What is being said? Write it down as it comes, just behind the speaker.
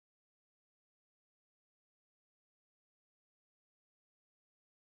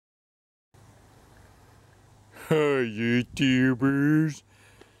YouTubers.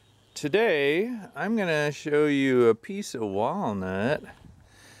 Today I'm gonna show you a piece of walnut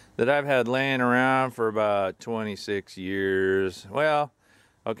that I've had laying around for about 26 years. Well,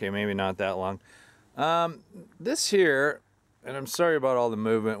 okay, maybe not that long. This here, and I'm sorry about all the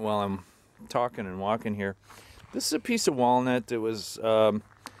movement while I'm talking and walking here. This is a piece of walnut that was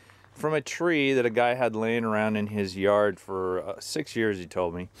from a tree that a guy had laying around in his yard for 6 years, he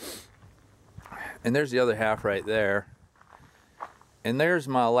told me. And there's the other half right there. And there's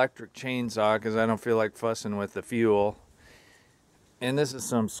my electric chainsaw because I don't feel like fussing with the fuel. And this is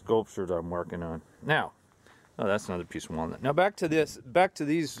some sculpture that I'm working on. Now, oh, that's another piece of walnut. Now back to this, back to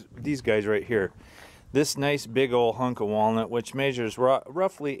these guys right here. This nice big old hunk of walnut, which measures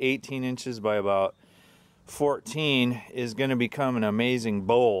roughly 18 inches by about 14, is going to become an amazing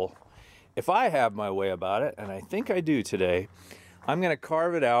bowl. If I have my way about it, and I think I do today, I'm going to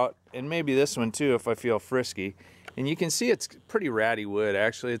carve it out, and maybe this one too if I feel frisky. And you can see it's pretty ratty wood,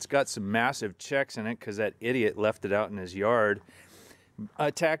 actually. It's got some massive checks in it because that idiot left it out in his yard.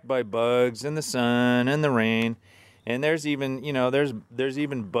 Attacked by bugs and the sun and the rain. And there's even, you know, there's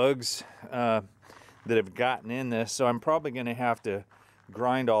even bugs that have gotten in this. So I'm probably going to have to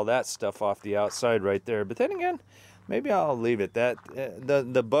grind all that stuff off the outside right there. But then again, maybe I'll leave it.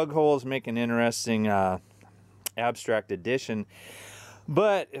 The bug holes make an interesting abstract addition.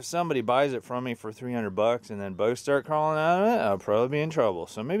 But if somebody buys it from me for 300 bucks and then bugs start crawling out of it, I'll probably be in trouble.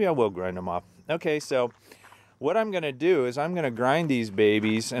 So maybe I will grind them off. Okay, so what I'm going to do is I'm going to grind these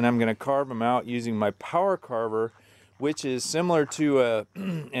babies and I'm going to carve them out using my power carver, which is similar to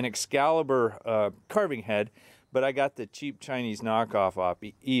an Excalibur carving head, but I got the cheap Chinese knockoff off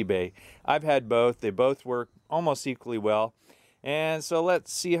eBay. I've had both. They both work almost equally well. And so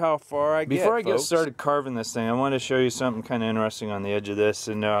let's see how far I get. Before I get started carving this thing, I want to show you something kind of interesting on the edge of this.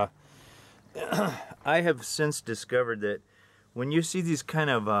 And I have since discovered that when you see these kind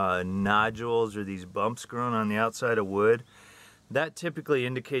of nodules or these bumps growing on the outside of wood, that typically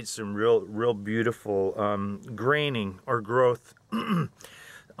indicates some real beautiful graining or growth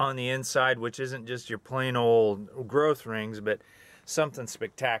on the inside, which isn't just your plain old growth rings, but something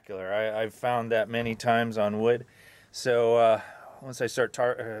spectacular. I've found that many times on wood. So once I start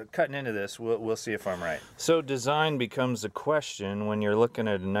cutting into this, we'll see if I'm right. So design becomes a question when you're looking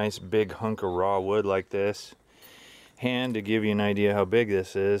at a nice big hunk of raw wood like this. Hand to give you an idea how big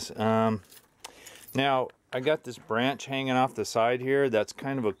this is. Now I got this branch hanging off the side here. That's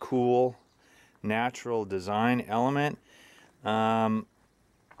kind of a cool natural design element. Then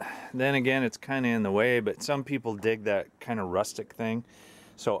again, it's kind of in the way, but some people dig that kind of rustic thing.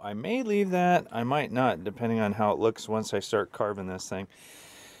 So I may leave that, I might not, depending on how it looks once I start carving this thing.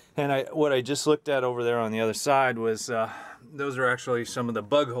 And what I just looked at over there on the other side was, those are actually some of the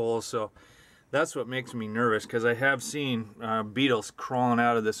bug holes, so that's what makes me nervous, because I have seen beetles crawling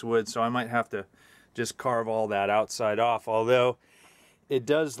out of this wood, so I might have to just carve all that outside off. Although it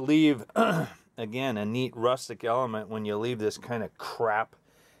does leave, again, a neat rustic element when you leave this kind of crap,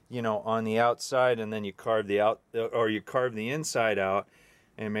 you know, on the outside, and then you carve the inside out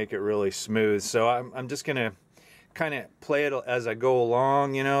and make it really smooth. So I'm just gonna kind of play it as I go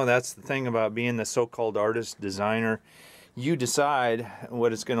along. You know, that's the thing about being the so-called artist designer. You decide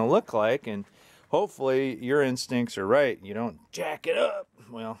what it's gonna look like, and hopefully your instincts are right. You don't jack it up.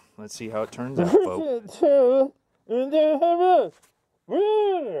 Well, let's see how it turns out, folks.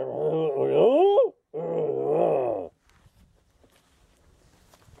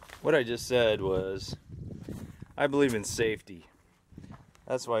 What I just said was, I believe in safety.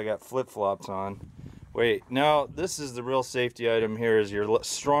 That's why I got flip-flops on. Wait, no, this is the real safety item here, is your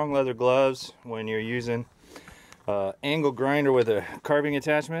strong leather gloves when you're using angle grinder with a carving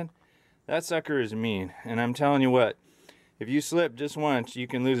attachment. That sucker is mean, and I'm telling you what, if you slip just once, you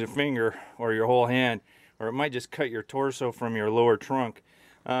can lose a finger or your whole hand, or it might just cut your torso from your lower trunk.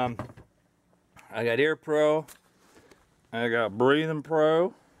 I got Ear Pro, I got Breathing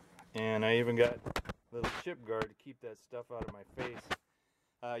Pro, and I even got a little chip guard to keep that stuff out of my face.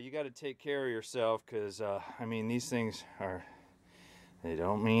 You got to take care of yourself, because I mean, these things are, they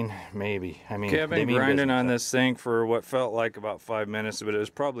don't mean maybe. I mean, okay, I've been grinding on this thing for what felt like about 5 minutes, but it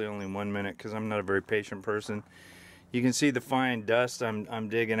was probably only 1 minute because I'm not a very patient person. You can see the fine dust I'm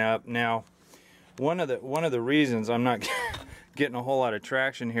digging up. Now, one of the reasons I'm not getting a whole lot of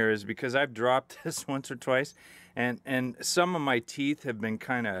traction here is because I've dropped this once or twice, and some of my teeth have been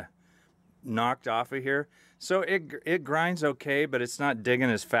kind of knocked off of here. So it grinds okay, but it's not digging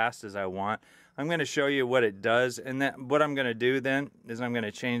as fast as I want. I'm going to show you what it does, and what I'm going to do then is I'm going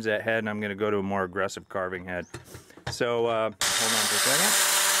to change that head, and I'm going to go to a more aggressive carving head. So hold on for a second.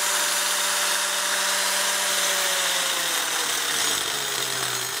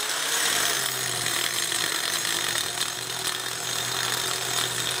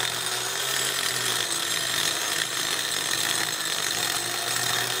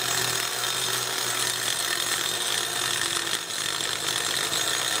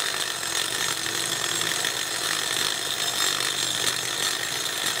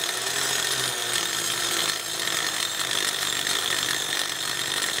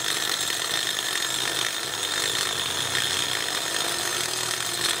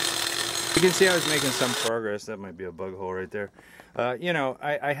 You can see I was making some progress. That might be a bug hole right there. You know,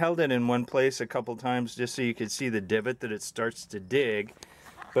 I held it in one place a couple times just so you could see the divot that it starts to dig.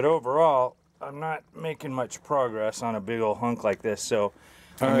 But overall, I'm not making much progress on a big old hunk like this. So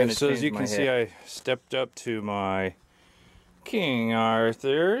I'm going to so as you can see, I stepped up to my King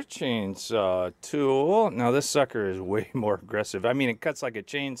Arthur chainsaw tool. Now this sucker is way more aggressive. I mean, it cuts like a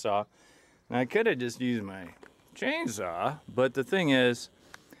chainsaw. And I could have just used my chainsaw, but the thing is,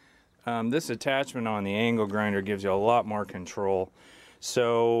 this attachment on the angle grinder gives you a lot more control.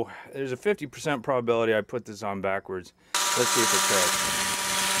 So there's a 50% probability I put this on backwards. Let's see if it cuts.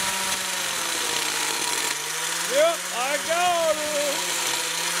 Yep, I got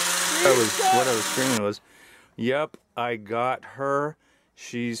it. What I was screaming was, yep, I got her.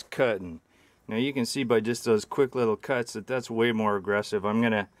 She's cutting. Now you can see by just those quick little cuts that that's way more aggressive. I'm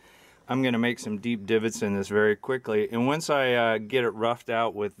gonna make some deep divots in this very quickly, and once I get it roughed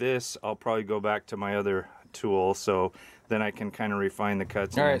out with this, I'll probably go back to my other tool, so then I can kind of refine the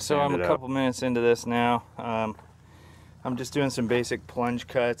cuts. All right, so I'm a couple minutes into this now. I'm just doing some basic plunge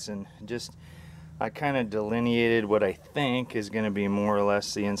cuts, and I kind of delineated what I think is going to be more or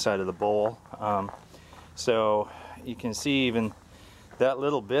less the inside of the bowl. So you can see even that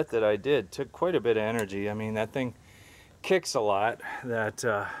little bit that I did took quite a bit of energy. I mean, that thing kicks a lot, that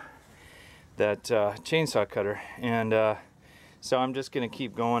chainsaw cutter, and so I'm just going to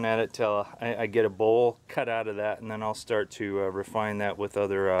keep going at it till I get a bowl cut out of that, and then I'll start to refine that with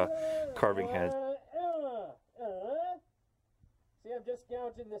other carving heads. See, I'm just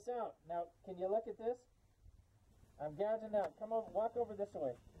gouging this out. Now, can you look at this? I'm gouging out. Come over, walk over this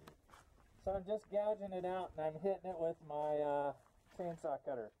way. So I'm just gouging it out, and I'm hitting it with my chainsaw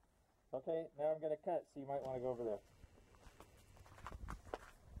cutter. Okay, now I'm going to cut, so you might want to go over there.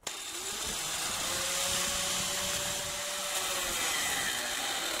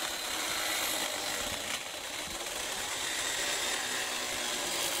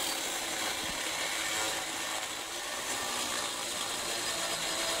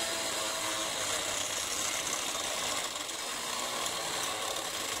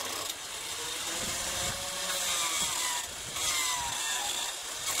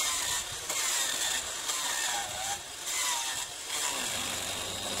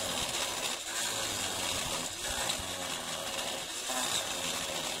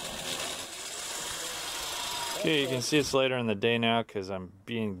 Okay, you can see it's later in the day now because I'm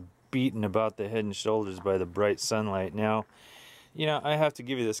being beaten about the head and shoulders by the bright sunlight. Now, you know, I have to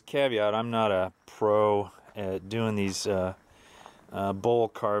give you this caveat. I'm not a pro at doing these bowl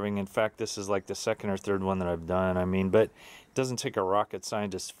carving. In fact, this is like the second or third one that I've done. I mean, but it doesn't take a rocket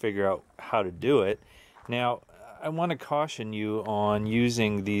scientist to figure out how to do it. Now, I want to caution you on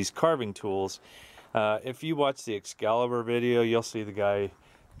using these carving tools. If you watch the Excalibur video, you'll see the guy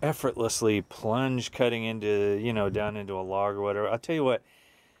effortlessly plunge cutting into, you know, down into a log or whatever. I'll tell you what,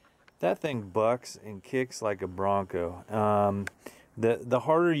 that thing bucks and kicks like a bronco. The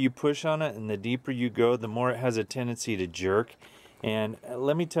harder you push on it and the deeper you go, the more it has a tendency to jerk. And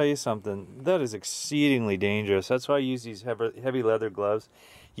let me tell you something, that is exceedingly dangerous. That's why I use these heavy leather gloves.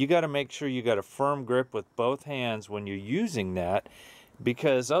 You got to make sure you got a firm grip with both hands when you're using that,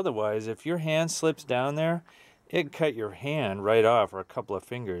 because otherwise, if your hand slips down there, it'd cut your hand right off, or a couple of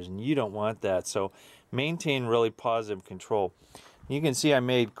fingers, and you don't want that. So maintain really positive control. You can see I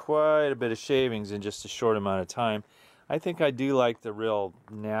made quite a bit of shavings in just a short amount of time. I think I do like the real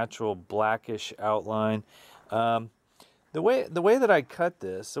natural blackish outline. The way that I cut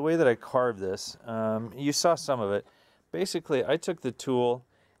this, the way that I carved this, you saw some of it. Basically, I took the tool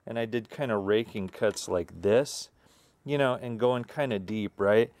and I did kind of raking cuts like this, you know, and going kind of deep,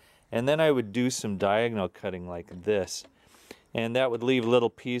 right? And then I would do some diagonal cutting like this, and that would leave little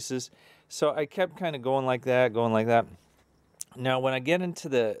pieces. So I kept kind of going like that, going like that. Now when I get into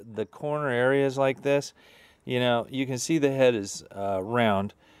the corner areas like this, you know, you can see the head is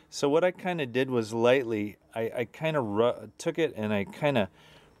round. So what I kind of did was lightly, I kind of took it and I kind of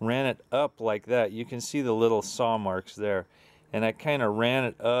ran it up like that. You can see the little saw marks there. And I kind of ran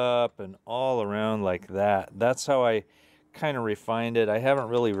it up and all around like that. That's how I kind of refined it. I haven't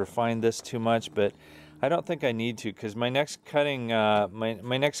really refined this too much, but I don't think I need to, because my next cutting,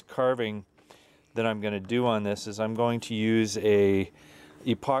 my next carving that I'm going to do on this is I'm going to use a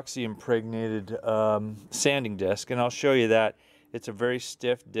epoxy impregnated sanding disc, and I'll show you that. It's a very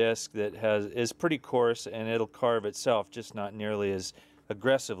stiff disc that is pretty coarse, and it'll carve itself, just not nearly as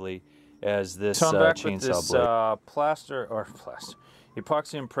aggressively as this so I'm back chainsaw with this, blade.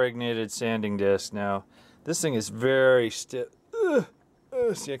 Epoxy impregnated sanding disc. Now, this thing is very stiff.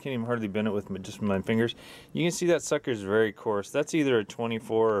 See, I can't even hardly bend it with just my fingers. You can see that sucker is very coarse. That's either a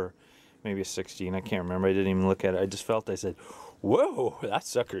 24 or maybe a 16. I can't remember. I didn't even look at it. I just felt, I said, whoa, that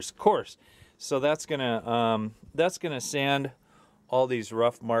sucker's coarse. So that's gonna sand all these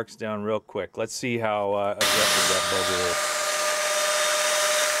rough marks down real quick. Let's see how aggressive that bugger is.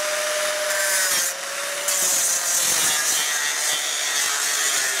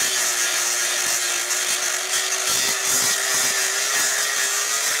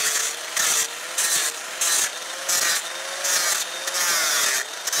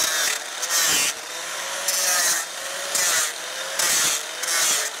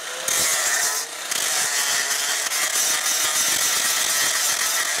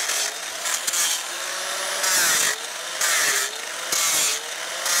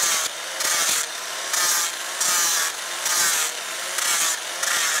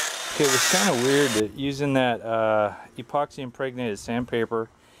 It was kind of weird that using that epoxy impregnated sandpaper,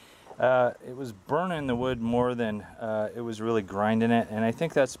 it was burning the wood more than it was really grinding it, and I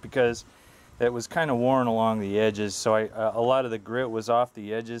think that's because it was kind of worn along the edges, so a lot of the grit was off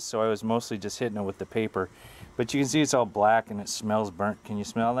the edges, so I was mostly just hitting it with the paper. But you can see it's all black and it smells burnt. Can you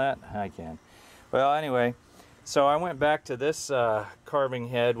smell that? I can. Well, anyway, so I went back to this carving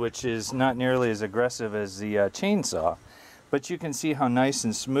head, which is not nearly as aggressive as the chainsaw. But you can see how nice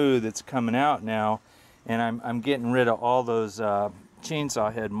and smooth it's coming out now, and I'm getting rid of all those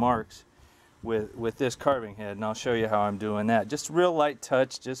chainsaw head marks with this carving head, and I'll show you how I'm doing that. Just real light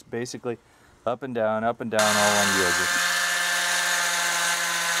touch, just basically up and down all along the edges.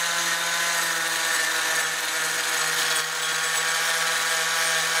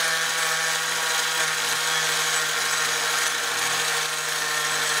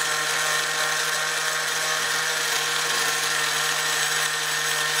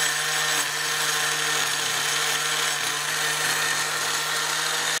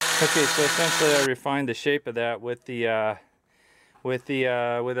 Okay, so essentially I refined the shape of that with that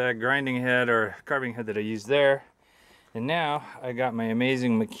grinding head or carving head that I used there. And now I got my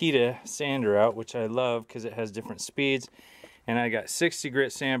amazing Makita sander out, which I love because it has different speeds. And I got 60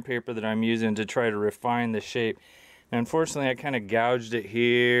 grit sandpaper that I'm using to try to refine the shape. And unfortunately I kind of gouged it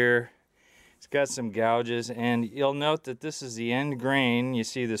here. It's got some gouges, and you'll note that this is the end grain. You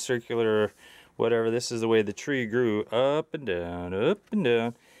see the circular whatever, this is the way the tree grew, up and down, up and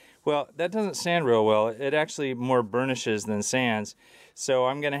down. Well, that doesn't sand real well. It actually more burnishes than sands. So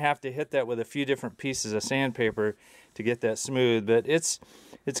I'm going to have to hit that with a few different pieces of sandpaper to get that smooth. But it's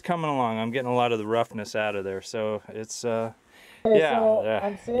coming along. I'm getting a lot of the roughness out of there. So it's, Okay, yeah. so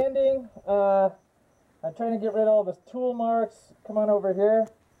I'm sanding. I'm trying to get rid of all the tool marks. Come on over here.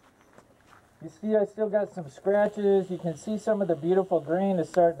 You see I still got some scratches. You can see some of the beautiful grain is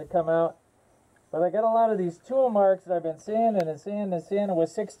starting to come out. But I got a lot of these tool marks that I've been sanding and sanding and sanding with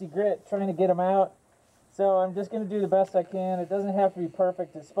 60 grit, trying to get them out. So I'm just going to do the best I can. It doesn't have to be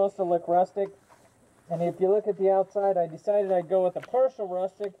perfect. It's supposed to look rustic. And if you look at the outside, I decided I'd go with a partial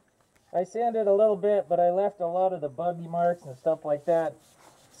rustic. I sanded a little bit, but I left a lot of the buggy marks and stuff like that.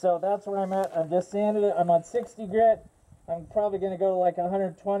 So that's where I'm at. I'm just sanding it. I'm on 60 grit. I'm probably going to go to like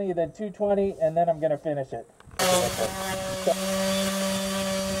 120, then 220, and then I'm going to finish it.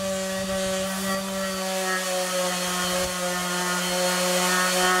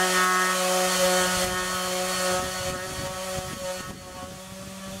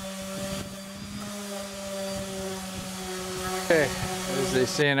 Okay, as they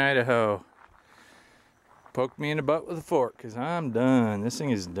say in Idaho, poke me in the butt with a fork, because I'm done. This thing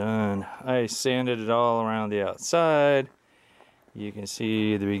is done. I sanded it all around the outside. You can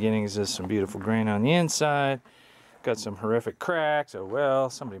see the beginnings of some beautiful grain on the inside. Got some horrific cracks. Oh well,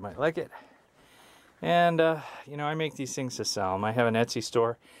 somebody might like it. And, you know, I make these things to sell them. I have an Etsy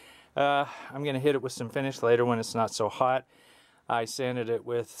store. I'm going to hit it with some finish later when it's not so hot. I sanded it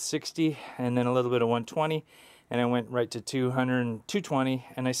with 60 and then a little bit of 120. And I went right to 200 and 220,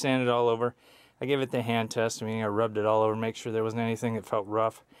 and I sanded it all over. I gave it the hand test. I mean, I rubbed it all over, make sure there wasn't anything that felt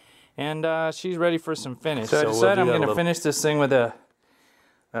rough. And she's ready for some finish. So I decided I'm going to finish this thing with a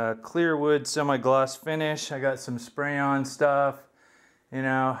clear wood semi-gloss finish. I got some spray-on stuff. You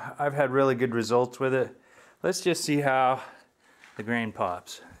know, I've had really good results with it. Let's just see how the grain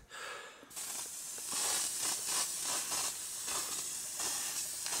pops.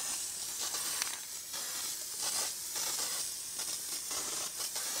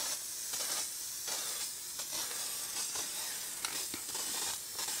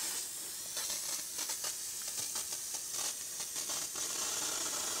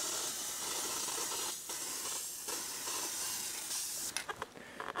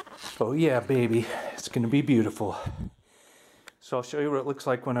 Oh yeah, baby, it's gonna be beautiful. So I'll show you what it looks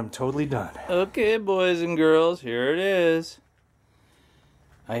like when I'm totally done. Okay, boys and girls, here it is.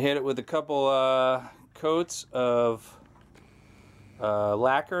 I hit it with a couple coats of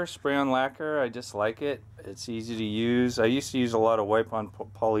lacquer, spray-on lacquer. I just like it. It's easy to use. I used to use a lot of wipe-on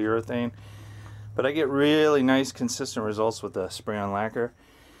polyurethane, but I get really nice consistent results with the spray-on lacquer.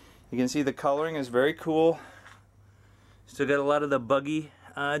 You can see the coloring is very cool. Still got a lot of the buggy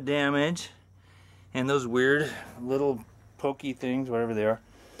damage and those weird little pokey things, whatever they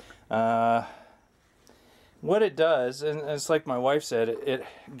are. What it does, and it's like my wife said, it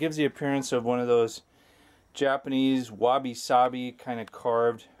gives the appearance of one of those Japanese wabi-sabi kind of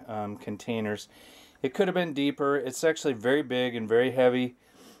carved containers. It could have been deeper. It's actually very big and very heavy,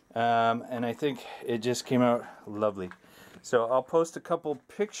 and I think it just came out lovely. So I'll post a couple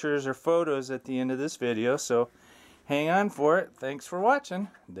pictures or photos at the end of this video, so hang on for it. Thanks for watching.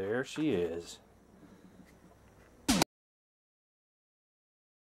 There she is.